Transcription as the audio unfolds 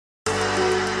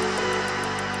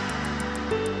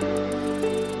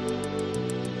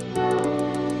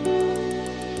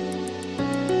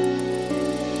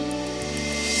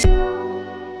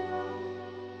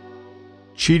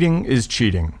Cheating is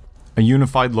cheating, a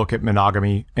unified look at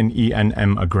monogamy and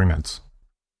ENM agreements.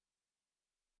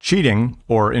 Cheating,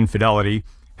 or infidelity,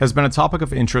 has been a topic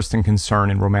of interest and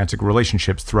concern in romantic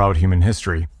relationships throughout human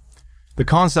history. The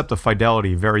concept of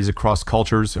fidelity varies across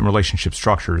cultures and relationship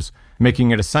structures, making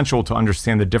it essential to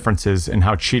understand the differences in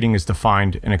how cheating is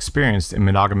defined and experienced in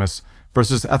monogamous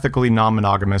versus ethically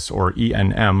non-monogamous, or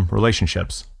ENM,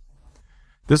 relationships.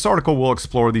 This article will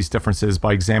explore these differences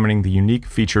by examining the unique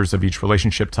features of each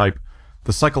relationship type,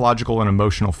 the psychological and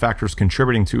emotional factors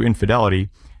contributing to infidelity,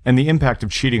 and the impact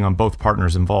of cheating on both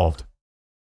partners involved.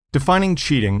 Defining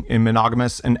cheating in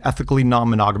monogamous and ethically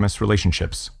non-monogamous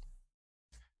relationships.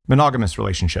 Monogamous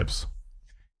relationships.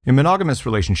 In monogamous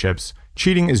relationships,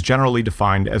 cheating is generally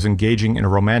defined as engaging in a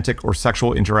romantic or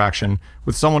sexual interaction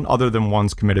with someone other than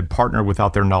one's committed partner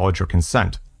without their knowledge or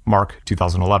consent. Mark,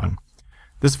 2011.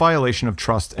 This violation of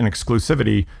trust and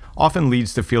exclusivity often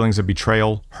leads to feelings of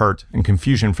betrayal, hurt, and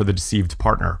confusion for the deceived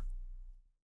partner.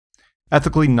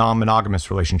 Ethically non-monogamous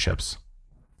relationships.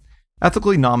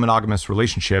 Ethically non-monogamous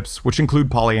relationships, which include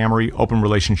polyamory, open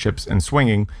relationships, and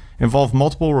swinging, involve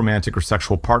multiple romantic or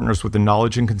sexual partners with the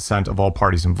knowledge and consent of all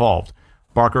parties involved.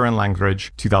 Barker and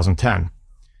Langridge, 2010.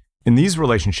 In these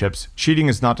relationships, cheating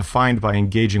is not defined by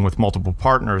engaging with multiple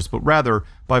partners, but rather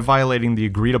by violating the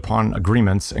agreed-upon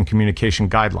agreements and communication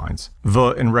guidelines.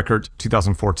 V. and Rickert,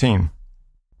 2014.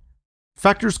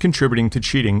 Factors contributing to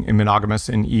cheating in monogamous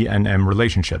and ENM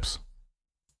relationships.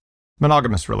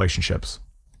 Monogamous relationships.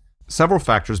 Several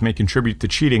factors may contribute to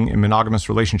cheating in monogamous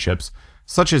relationships,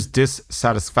 such as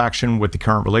dissatisfaction with the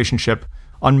current relationship,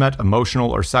 unmet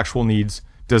emotional or sexual needs,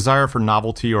 desire for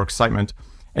novelty or excitement,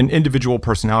 and individual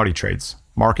personality traits.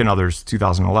 Mark and others,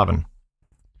 2011.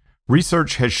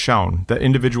 Research has shown that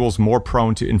individuals more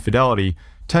prone to infidelity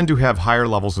tend to have higher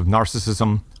levels of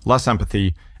narcissism, less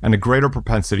empathy, and a greater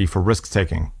propensity for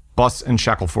risk-taking. Buss and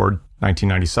Shackelford,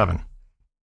 1997.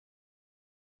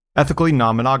 Ethically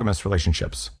non-monogamous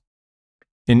relationships.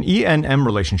 In ENM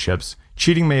relationships,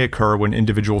 cheating may occur when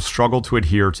individuals struggle to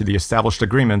adhere to the established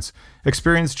agreements,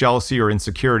 experience jealousy or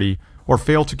insecurity, or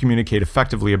fail to communicate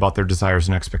effectively about their desires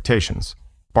and expectations.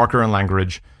 Barker and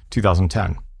Langridge,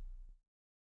 2010.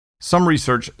 Some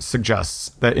research suggests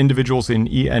that individuals in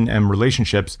ENM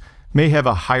relationships may have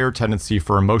a higher tendency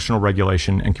for emotional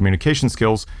regulation and communication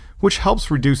skills, which helps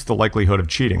reduce the likelihood of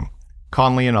cheating.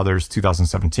 Conley and others,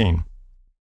 2017.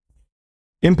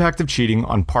 Impact of cheating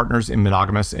on partners in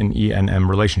monogamous and ENM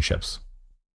relationships.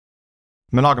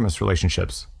 Monogamous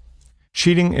relationships.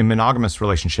 Cheating in monogamous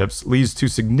relationships leads to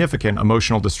significant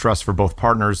emotional distress for both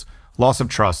partners, loss of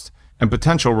trust, and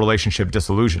potential relationship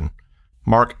disillusion.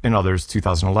 Mark and others,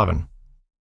 2011.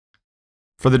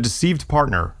 For the deceived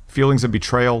partner, feelings of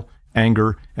betrayal,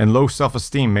 anger, and low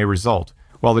self-esteem may result,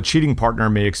 while the cheating partner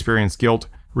may experience guilt,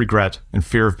 regret, and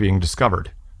fear of being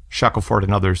discovered. Shackelford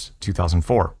and others,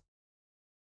 2004.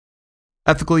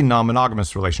 Ethically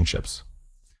non-monogamous relationships.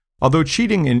 Although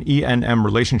cheating in ENM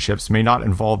relationships may not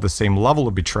involve the same level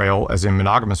of betrayal as in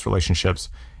monogamous relationships,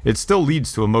 it still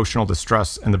leads to emotional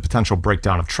distress and the potential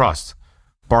breakdown of trust.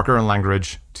 Barker and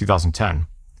Langridge, 2010.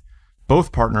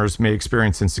 Both partners may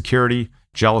experience insecurity,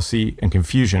 jealousy, and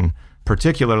confusion,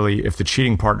 particularly if the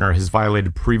cheating partner has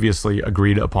violated previously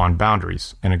agreed upon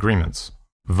boundaries and agreements.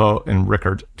 Vo and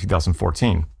Rickert,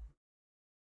 2014.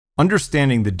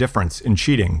 Understanding the difference in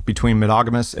cheating between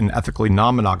monogamous and ethically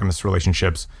non-monogamous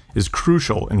relationships is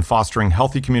crucial in fostering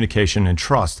healthy communication and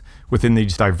trust within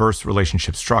these diverse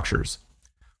relationship structures.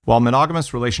 While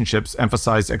monogamous relationships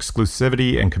emphasize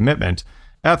exclusivity and commitment,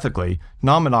 ethically,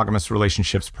 non-monogamous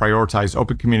relationships prioritize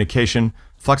open communication,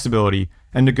 flexibility,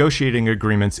 and negotiating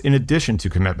agreements in addition to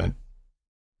commitment.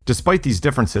 Despite these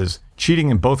differences, cheating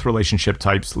in both relationship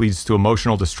types leads to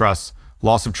emotional distress,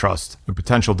 loss of trust, and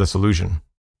potential disillusion.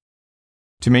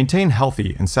 To maintain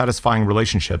healthy and satisfying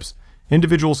relationships,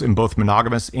 individuals in both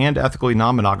monogamous and ethically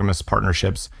non-monogamous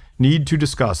partnerships need to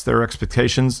discuss their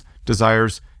expectations,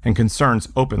 desires, and concerns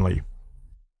openly.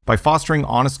 By fostering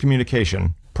honest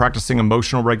communication, practicing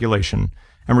emotional regulation,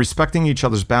 and respecting each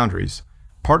other's boundaries,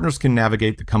 partners can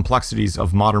navigate the complexities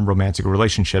of modern romantic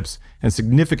relationships and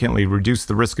significantly reduce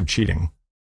the risk of cheating.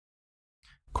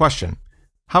 Question: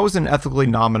 how is an ethically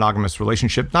non-monogamous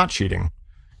relationship not cheating?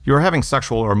 You are having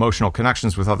sexual or emotional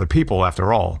connections with other people,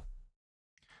 after all.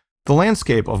 The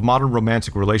landscape of modern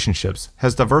romantic relationships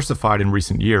has diversified in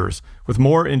recent years, with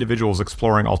more individuals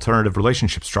exploring alternative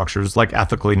relationship structures like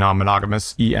ethically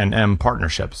non-monogamous ENM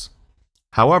partnerships.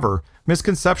 However,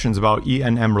 misconceptions about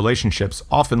ENM relationships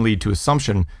often lead to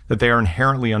assumption that they are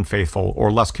inherently unfaithful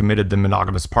or less committed than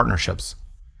monogamous partnerships.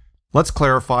 Let's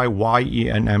clarify why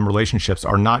ENM relationships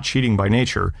are not cheating by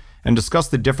nature and discuss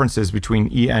the differences between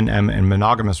ENM and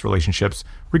monogamous relationships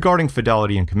regarding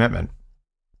fidelity and commitment.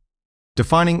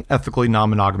 Defining ethically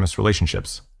non-monogamous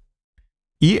relationships.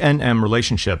 ENM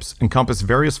relationships encompass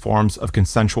various forms of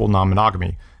consensual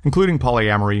non-monogamy, including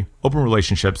polyamory, open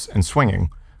relationships, and swinging.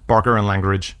 Barker and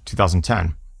Langridge,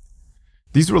 2010.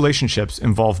 These relationships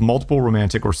involve multiple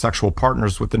romantic or sexual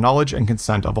partners with the knowledge and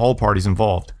consent of all parties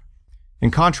involved.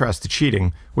 In contrast to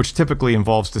cheating, which typically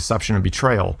involves deception and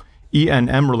betrayal,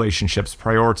 ENM relationships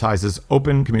prioritizes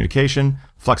open communication,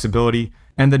 flexibility,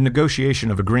 and the negotiation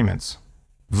of agreements.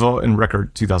 Vogt and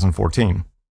Rickard, 2014.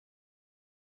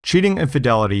 Cheating and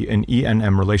fidelity in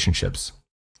ENM relationships.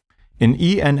 In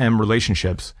ENM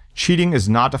relationships, cheating is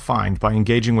not defined by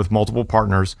engaging with multiple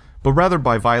partners, but rather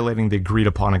by violating the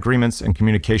agreed-upon agreements and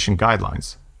communication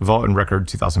guidelines. Vogt and Rickard,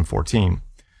 2014.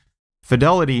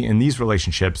 Fidelity in these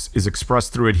relationships is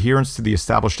expressed through adherence to the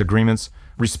established agreements,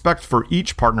 respect for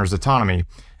each partner's autonomy,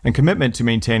 and commitment to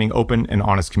maintaining open and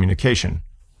honest communication.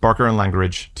 Barker and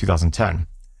Langridge, 2010.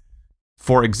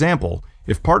 For example,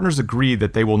 if partners agree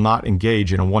that they will not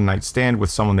engage in a one-night stand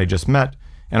with someone they just met,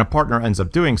 and a partner ends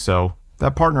up doing so,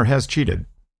 that partner has cheated.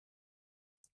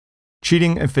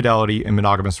 Cheating and fidelity in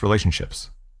monogamous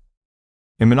relationships.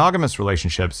 In monogamous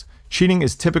relationships, cheating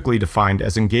is typically defined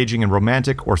as engaging in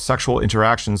romantic or sexual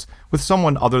interactions with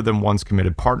someone other than one's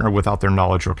committed partner without their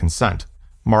knowledge or consent.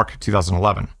 Mark,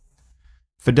 2011.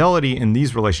 Fidelity in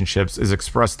these relationships is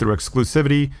expressed through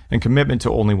exclusivity and commitment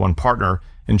to only one partner,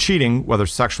 and cheating, whether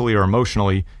sexually or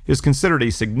emotionally, is considered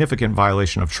a significant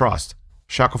violation of trust.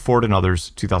 Shackelford and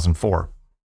others, 2004.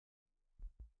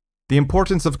 The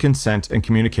importance of consent and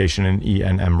communication in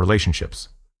ENM relationships.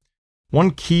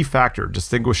 One key factor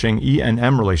distinguishing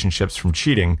ENM relationships from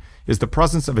cheating is the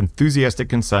presence of enthusiastic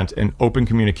consent and open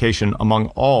communication among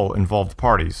all involved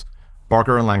parties.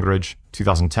 Barker and Langridge,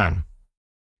 2010.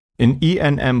 In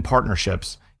ENM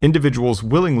partnerships, individuals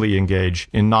willingly engage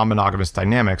in non-monogamous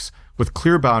dynamics with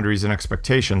clear boundaries and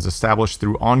expectations established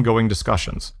through ongoing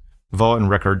discussions. Vogt and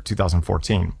Rickard,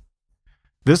 2014.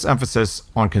 This emphasis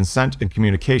on consent and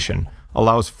communication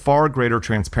allows far greater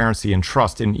transparency and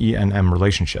trust in ENM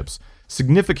relationships,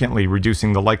 significantly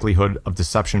reducing the likelihood of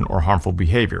deception or harmful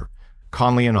behavior.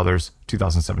 Conley and others,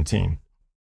 2017.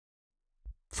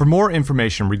 For more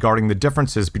information regarding the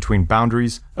differences between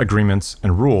boundaries, agreements,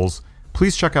 and rules,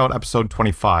 please check out episode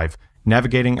 25,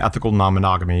 Navigating Ethical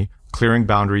Non-Monogamy, Clearing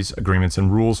Boundaries, Agreements,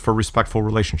 and Rules for Respectful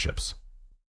Relationships.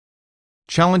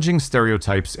 Challenging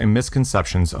stereotypes and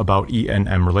misconceptions about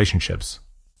ENM relationships.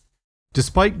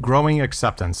 Despite growing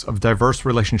acceptance of diverse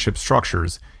relationship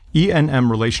structures, ENM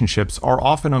relationships are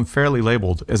often unfairly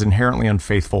labeled as inherently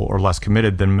unfaithful or less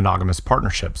committed than monogamous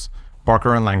partnerships.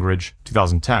 Barker and Langridge,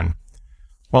 2010.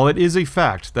 While it is a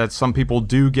fact that some people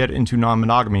do get into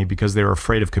non-monogamy because they are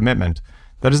afraid of commitment,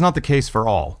 that is not the case for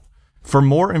all. For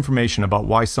more information about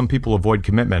why some people avoid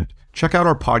commitment, check out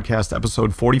our podcast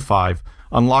episode 45,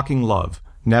 Unlocking Love,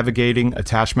 Navigating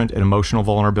Attachment and Emotional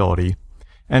Vulnerability,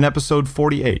 and episode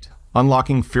 48,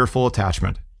 Unlocking Fearful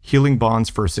Attachment, Healing Bonds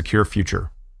for a Secure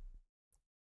Future.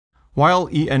 While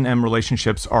ENM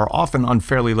relationships are often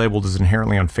unfairly labeled as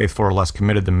inherently unfaithful or less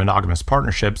committed than monogamous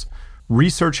partnerships,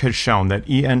 research has shown that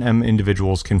ENM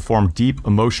individuals can form deep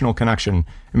emotional connection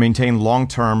and maintain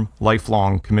long-term,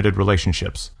 lifelong committed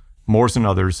relationships. Moores and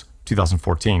others,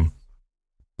 2014.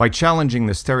 By challenging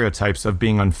the stereotypes of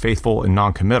being unfaithful and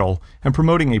non-committal and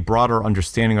promoting a broader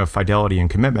understanding of fidelity and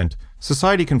commitment,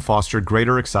 society can foster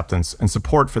greater acceptance and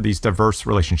support for these diverse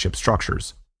relationship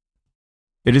structures.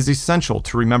 It is essential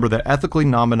to remember that ethically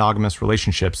non-monogamous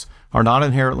relationships are not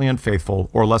inherently unfaithful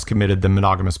or less committed than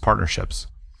monogamous partnerships.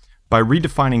 By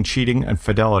redefining cheating and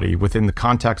fidelity within the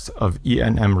context of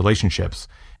ENM relationships,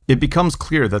 it becomes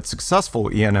clear that successful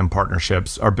ENM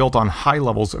partnerships are built on high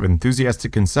levels of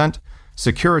enthusiastic consent,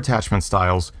 secure attachment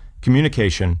styles,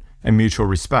 communication, and mutual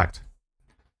respect.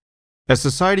 As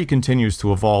society continues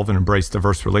to evolve and embrace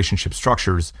diverse relationship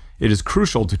structures, it is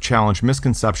crucial to challenge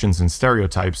misconceptions and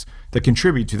stereotypes that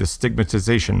contribute to the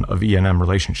stigmatization of ENM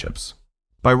relationships.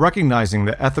 By recognizing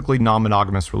that ethically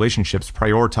non-monogamous relationships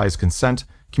prioritize consent,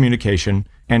 communication,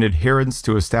 and adherence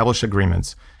to established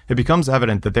agreements, it becomes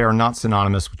evident that they are not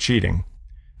synonymous with cheating.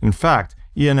 In fact,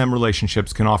 ENM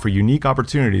relationships can offer unique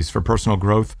opportunities for personal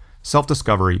growth,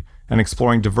 self-discovery, and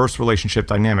exploring diverse relationship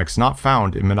dynamics not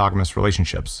found in monogamous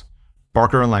relationships.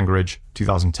 Barker and Langridge,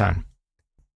 2010.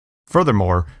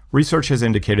 Furthermore, research has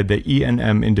indicated that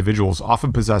ENM individuals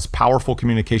often possess powerful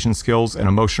communication skills and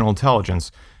emotional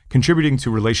intelligence, contributing to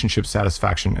relationship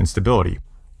satisfaction and stability.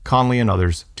 Conley and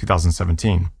others,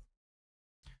 2017.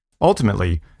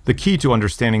 Ultimately, the key to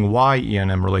understanding why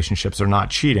ENM relationships are not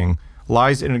cheating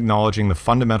lies in acknowledging the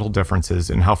fundamental differences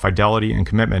in how fidelity and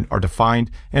commitment are defined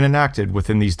and enacted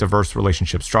within these diverse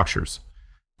relationship structures.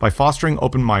 By fostering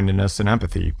open-mindedness and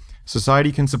empathy,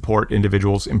 society can support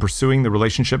individuals in pursuing the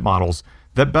relationship models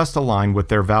that best align with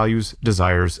their values,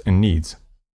 desires, and needs.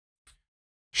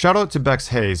 Shout out to Bex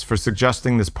Hayes for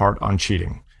suggesting this part on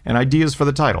cheating, and ideas for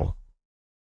the title.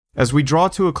 As we draw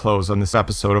to a close on this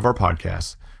episode of our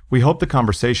podcast, we hope the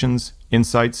conversations,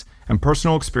 insights, and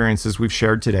personal experiences we've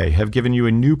shared today have given you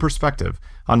a new perspective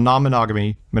on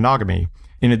non-monogamy, monogamy,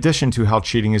 in addition to how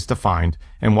cheating is defined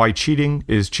and why cheating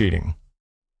is cheating.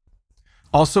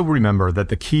 Also remember that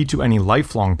the key to any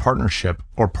lifelong partnership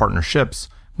or partnerships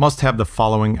must have the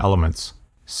following elements: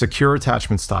 secure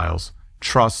attachment styles,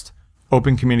 trust,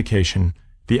 open communication,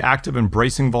 the act of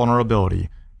embracing vulnerability,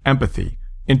 empathy,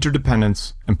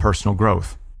 interdependence, and personal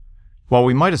growth. While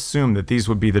we might assume that these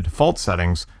would be the default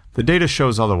settings, the data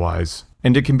shows otherwise,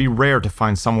 and it can be rare to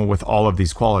find someone with all of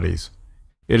these qualities.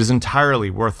 It is entirely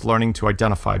worth learning to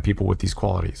identify people with these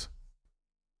qualities.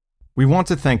 We want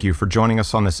to thank you for joining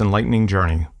us on this enlightening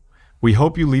journey. We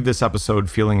hope you leave this episode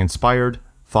feeling inspired,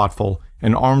 thoughtful,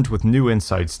 and armed with new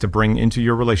insights to bring into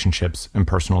your relationships and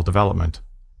personal development.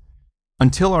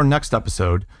 Until our next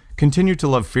episode, continue to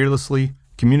love fearlessly,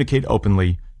 communicate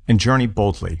openly, and journey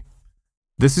boldly.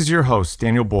 This is your host,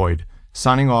 Daniel Boyd,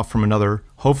 signing off from another,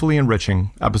 hopefully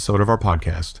enriching, episode of our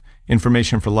podcast,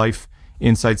 Information for Life,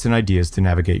 Insights and Ideas to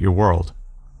Navigate Your World.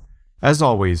 As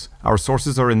always, our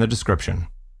sources are in the description.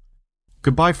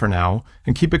 Goodbye for now,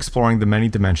 and keep exploring the many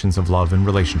dimensions of love and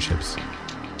relationships.